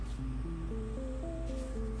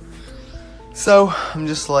So I'm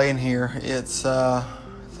just laying here. It's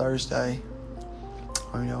Thursday.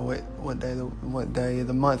 I don't know what day of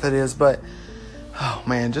the month it is, but oh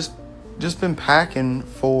man, just been packing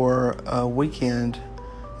for a weekend.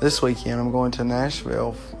 This weekend I'm going to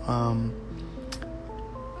Nashville. I'm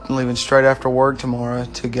leaving straight after work tomorrow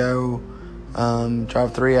to go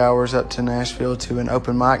drive 3 hours up to Nashville to an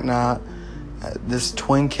open mic night at this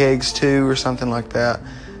Twin Kegs 2 or something like that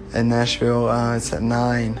in Nashville. It's at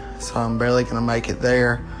 9, so I'm barely going to make it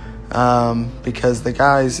there because the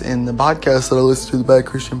guys in the podcast that I listen to, the Bad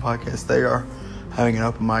Christian podcast, they are having an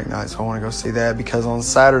open mic night, so I want to go see that because on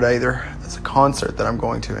Saturday there's a concert that I'm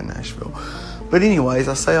going to in Nashville. But anyways,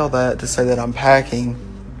 I say all that to say that I'm packing,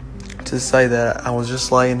 to say that I was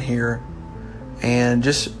just laying here and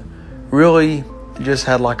just really just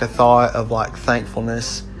had like a thought of like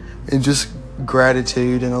thankfulness and just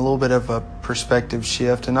gratitude and a little bit of a perspective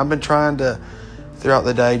shift. And I've been trying to, throughout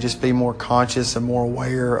the day, just be more conscious and more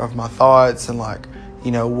aware of my thoughts and like,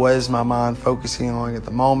 you know, what is my mind focusing on at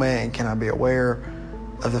the moment, and can I be aware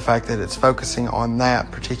of the fact that it's focusing on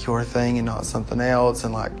that particular thing and not something else,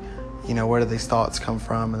 and like, you know, where do these thoughts come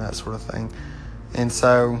from and that sort of thing. And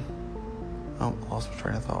so I lost my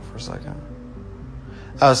train of thought for a second.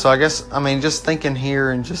 So I guess, I mean, just thinking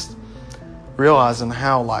here and just realizing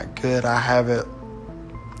how like good I have it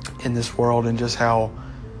in this world, and just how,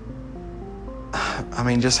 I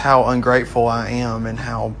mean, just how ungrateful I am, and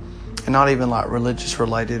how, and not even like religious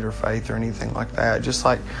related or faith or anything like that, just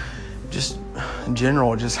like, just in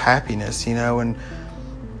general, just happiness, you know, and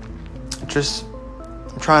just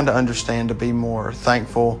I'm trying to understand, to be more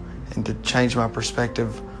thankful and to change my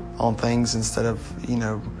perspective on things instead of, you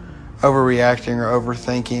know, overreacting or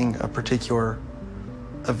overthinking a particular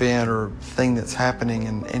event or thing that's happening,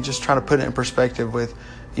 and just try to put it in perspective with,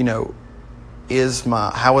 you know,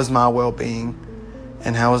 how is my well-being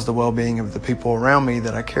and how is the well-being of the people around me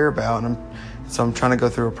that I care about. And so I'm trying to go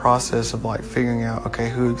through a process of like figuring out, okay,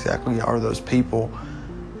 who exactly are those people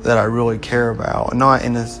that I really care about, and not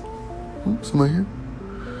in a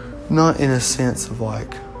sense of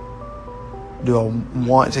like, do I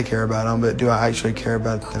want to care about them, but do I actually care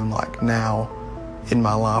about them like now in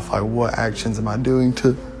my life? Like, what actions am I doing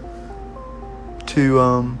to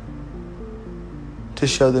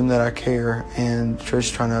show them that I care, and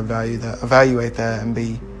just trying to evaluate that and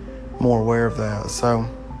be more aware of that. So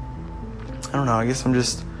I don't know, I guess I'm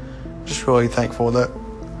just really thankful that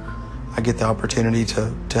I get the opportunity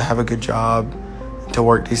to have a good job, to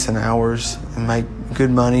work decent hours and make good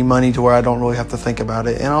money to where I don't really have to think about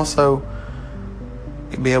it, and also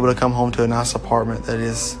be able to come home to a nice apartment that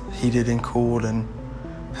is heated and cooled and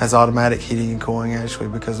has automatic heating and cooling, actually,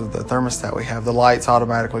 because of the thermostat we have. The lights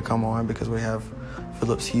automatically come on because we have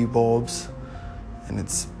Philips Hue bulbs, and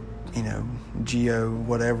it's, you know, Geo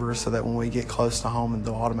whatever, so that when we get close to home,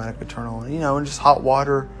 they'll automatically turn on, you know, and just hot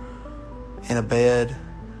water and a bed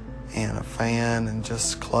and a fan and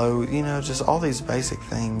just clothes, you know, just all these basic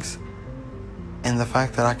things. And the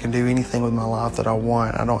fact that I can do anything with my life that I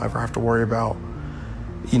want. I don't ever have to worry about,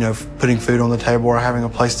 you know, putting food on the table or having a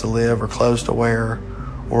place to live or clothes to wear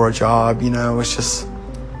or a job, you know. It's just,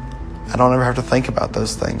 I don't ever have to think about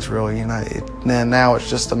those things really. And now it's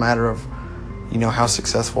just a matter of, you know, how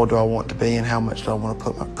successful do I want to be and how much do I want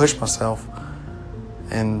to push myself.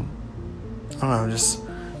 And I don't know, just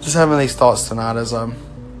having these thoughts tonight as I'm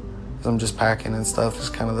just packing and stuff is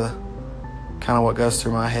kind of what goes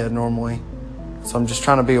through my head normally. So I'm just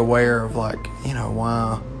trying to be aware of, like, you know,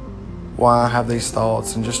 why I have these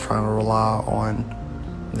thoughts, and just trying to rely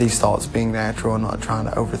on these thoughts being natural and not trying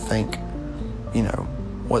to overthink, you know,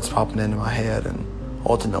 what's popping into my head and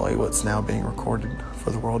ultimately what's now being recorded for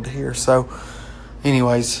the world to hear. So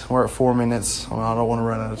anyways, we're at 4 minutes. Well, I don't want to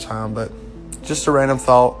run out of time, but just a random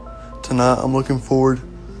thought tonight. I'm looking forward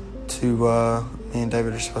to, me and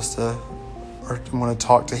David are supposed to, or I want to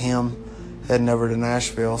talk to him heading over to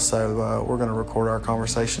Nashville. So we're going to record our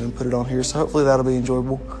conversation and put it on here. So hopefully that'll be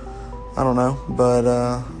enjoyable. I don't know, but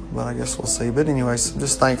I guess we'll see. But anyways, I'm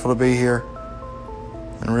just thankful to be here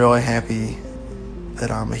and really happy that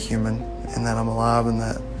I'm a human and that I'm alive and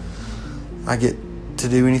that I get to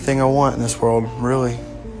do anything I want in this world, really.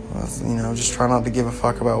 You know, just try not to give a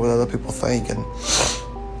fuck about what other people think and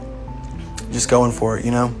just going for it,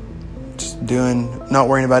 you know. Just not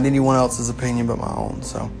worrying about anyone else's opinion but my own.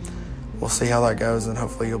 So we'll see how that goes, and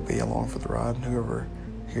hopefully you'll be along for the ride, whoever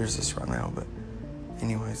hears this right now. But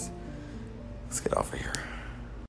anyways, let's get off of here.